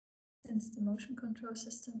Since the motion control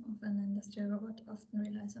system of an industrial robot often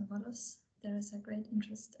relies on models, there is a great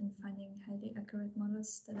interest in finding highly accurate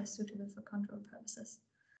models that are suitable for control purposes.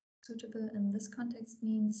 Suitable in this context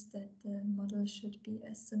means that the model should be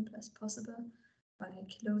as simple as possible by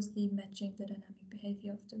closely matching the dynamic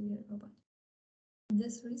behavior of the real robot. In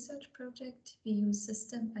this research project, we use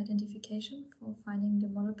system identification for finding the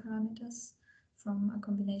model parameters from a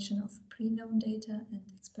combination of pre-known data and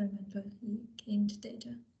experimentally gained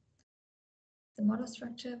data. The model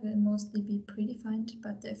structure will mostly be predefined,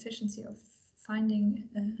 but the efficiency of finding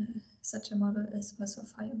such a model is also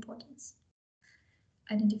of high importance.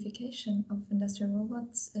 Identification of industrial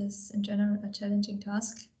robots is in general a challenging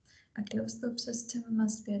task. A closed-loop system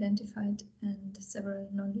must be identified and several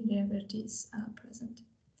nonlinearities are present.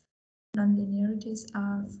 Nonlinearities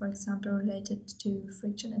are, for example, related to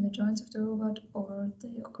friction in the joints of the robot, or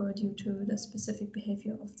they occur due to the specific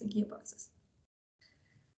behavior of the gearboxes.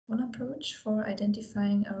 One approach for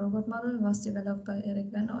identifying a robot model was developed by Erik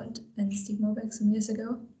Van Olt and Steve Moberg some years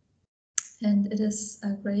ago, and it is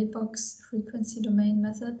a gray box frequency domain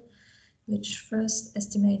method, which first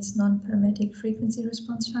estimates non-parametric frequency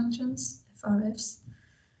response functions, FRFs,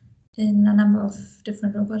 in a number of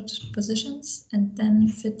different robot positions, and then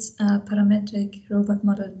fits a parametric robot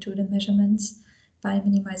model to the measurements by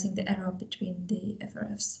minimizing the error between the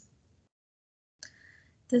FRFs.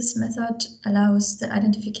 This method allows the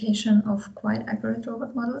identification of quite accurate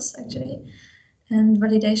robot models, actually, and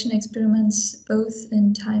validation experiments both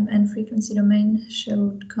in time and frequency domain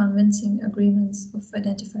showed convincing agreements of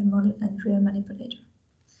identified model and real manipulator.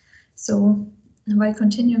 So, by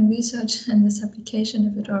continuing research in this application,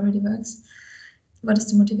 if it already works, what is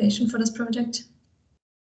the motivation for this project?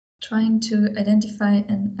 Trying to identify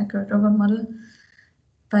an accurate robot model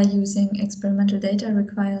by using experimental data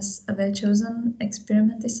requires a well-chosen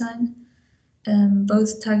experiment design,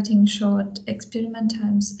 both targeting short experiment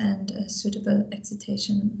times and a suitable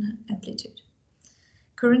excitation amplitude.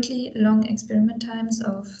 Currently, long experiment times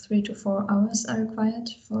of 3 to 4 hours are required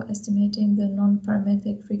for estimating the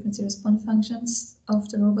non-parametric frequency response functions of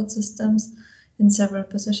the robot systems in several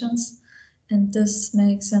positions, and this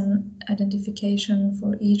makes an identification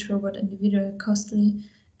for each robot individually costly,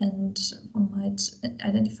 and one might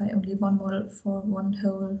identify only one model for one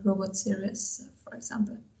whole robot series, for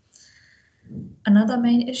example. Another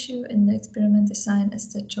main issue in the experiment design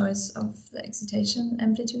is the choice of the excitation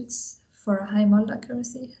amplitudes. For a high model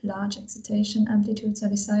accuracy, large excitation amplitudes are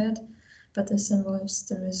desired, but this involves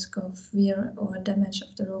the risk of wear or damage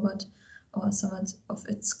of the robot or some of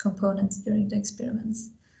its components during the experiments.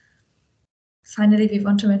 Finally, we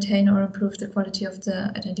want to maintain or improve the quality of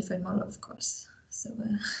the identified model, of course. So,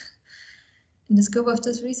 in the scope of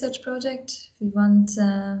this research project, we want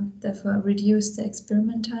therefore reduce the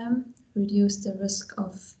experiment time, reduce the risk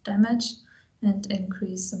of damage, and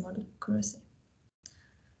increase the model accuracy.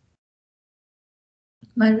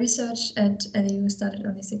 My research at LU started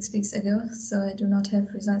only 6 weeks ago, so I do not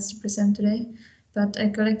have results to present today, but I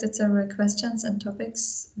collected several questions and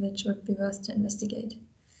topics which would be worth to investigate.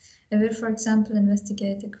 I will, for example,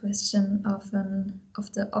 investigate the question of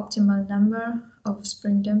the optimal number of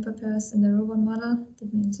spring damper pairs in the robot model,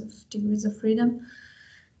 that means of degrees of freedom,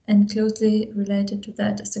 and closely related to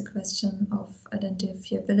that is the question of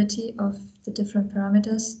identifiability of the different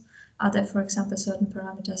parameters. Are there, for example, certain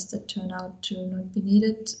parameters that turn out to not be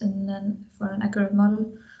needed for an accurate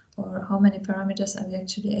model, or how many parameters are we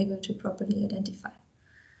actually able to properly identify?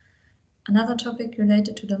 Another topic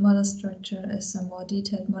related to the model structure is a more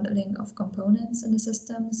detailed modeling of components in the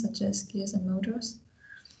system, such as gears and motors.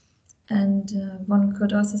 And one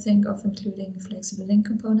could also think of including flexible link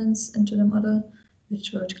components into the model,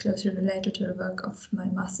 which would closely relate to the work of my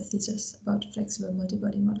master thesis about flexible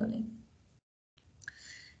multibody modeling.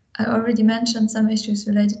 I already mentioned some issues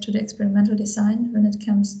related to the experimental design when it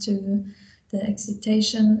comes to the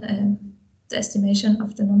excitation, the estimation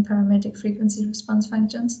of the non-parametric frequency response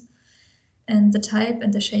functions. And the type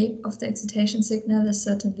and the shape of the excitation signal is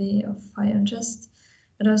certainly of high interest,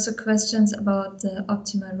 but also questions about the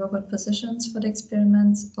optimal robot positions for the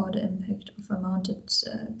experiments or the impact of a mounted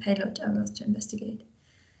payload are worth to investigate.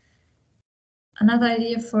 Another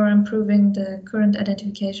idea for improving the current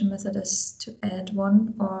identification method is to add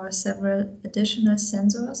one or several additional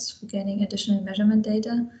sensors for gaining additional measurement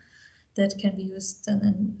data that can be used in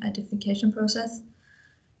an identification process.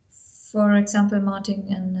 For example,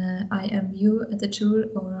 mounting an IMU at the tool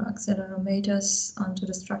or accelerometers onto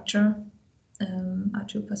the structure are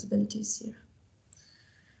two possibilities here.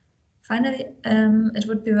 Finally, it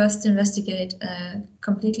would be worth to investigate a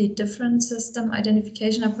completely different system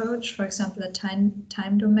identification approach, for example, a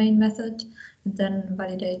time domain method, and then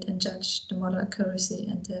validate and judge the model accuracy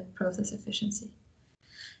and the process efficiency.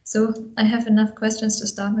 So I have enough questions to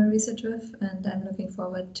start my research with, and I'm looking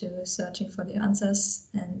forward to searching for the answers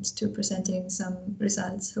and to presenting some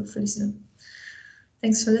results hopefully soon.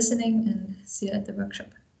 Thanks for listening, and see you at the workshop.